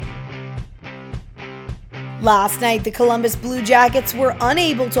Last night, the Columbus Blue Jackets were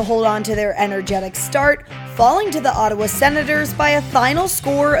unable to hold on to their energetic start, falling to the Ottawa Senators by a final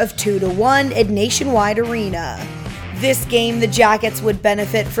score of 2-1 at Nationwide Arena. This game, the Jackets would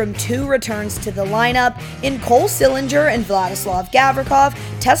benefit from two returns to the lineup in Cole Sillinger and Vladislav Gavrikov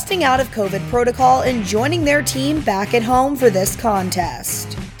testing out of COVID protocol and joining their team back at home for this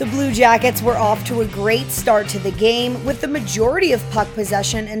contest. The Blue Jackets were off to a great start to the game with the majority of puck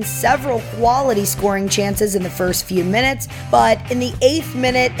possession and several quality scoring chances in the first few minutes, but in the 8th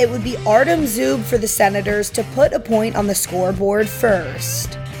minute, it would be Artem Zub for the Senators to put a point on the scoreboard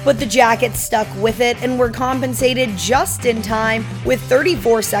first. But the Jackets stuck with it and were compensated just in time with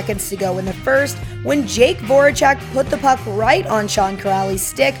 34 seconds to go in the first when Jake Voracek put the puck right on Sean Kuraly's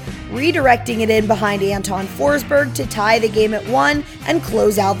stick, redirecting it in behind Anton Forsberg to tie the game at 1 and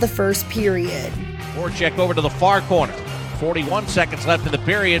close out the first period. Voracek over to the far corner. 41 seconds left in the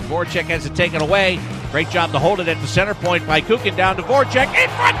period. Voracek has it taken away. Great job to hold it at the center point by Kukin down to Voracek. In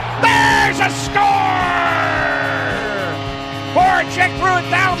front, there's a score! Voracek threw it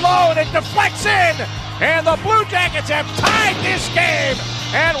down low and it deflects in. And the Blue Jackets have tied this game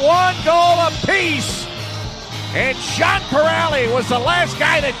at 1 goal apiece. And Sean Kuraly was the last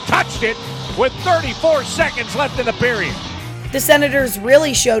guy that touched it with 34 seconds left in the period. The Senators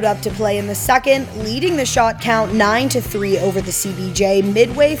really showed up to play in the second, leading the shot count 9-3 over the CBJ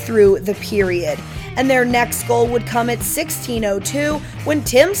midway through the period. And their next goal would come at 16:02 when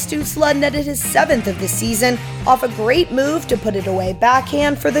Tim Stützle netted his 7th of the season off a great move to put it away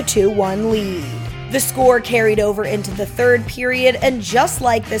backhand for the 2-1 lead. The score carried over into the third period, and just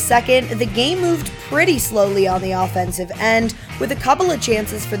like the second, the game moved pretty slowly on the offensive end, with a couple of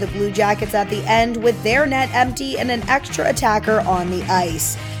chances for the Blue Jackets at the end with their net empty and an extra attacker on the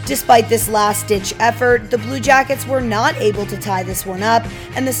ice. Despite this last-ditch effort, the Blue Jackets were not able to tie this one up,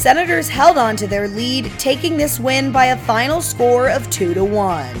 and the Senators held on to their lead, taking this win by a final score of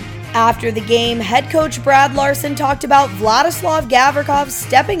 2-1. After the game, head coach Brad Larson talked about Vladislav Gavrikov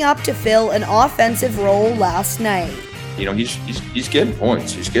stepping up to fill an offensive role last night. You know, he's getting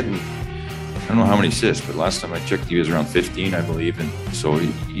points. He's getting, I don't know how many assists, but last time I checked, he was around 15, I believe. And so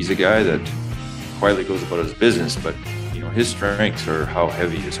he's a guy that quietly goes about his business, but you know, his strengths are how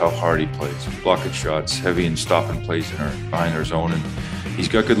heavy he is, how hard he plays, blocking shots, heavy and stopping plays behind their zone, and he's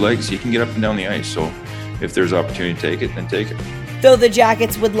got good legs. He can get up and down the ice. So if there's opportunity to take it, then take it. Though the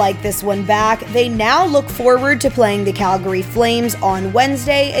Jackets would like this one back, they now look forward to playing the Calgary Flames on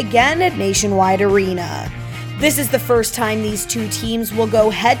Wednesday again at Nationwide Arena. This is the first time these two teams will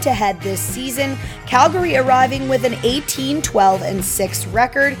go head-to-head this season, Calgary arriving with an 18-12-6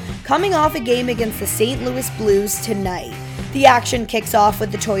 record, coming off a game against the St. Louis Blues tonight. The action kicks off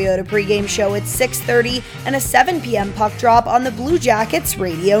with the Toyota pregame show at 6:30 and a 7 p.m. puck drop on the Blue Jackets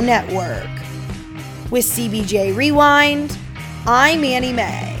radio network. With CBJ Rewind, I'm Annie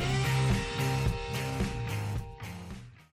Mae.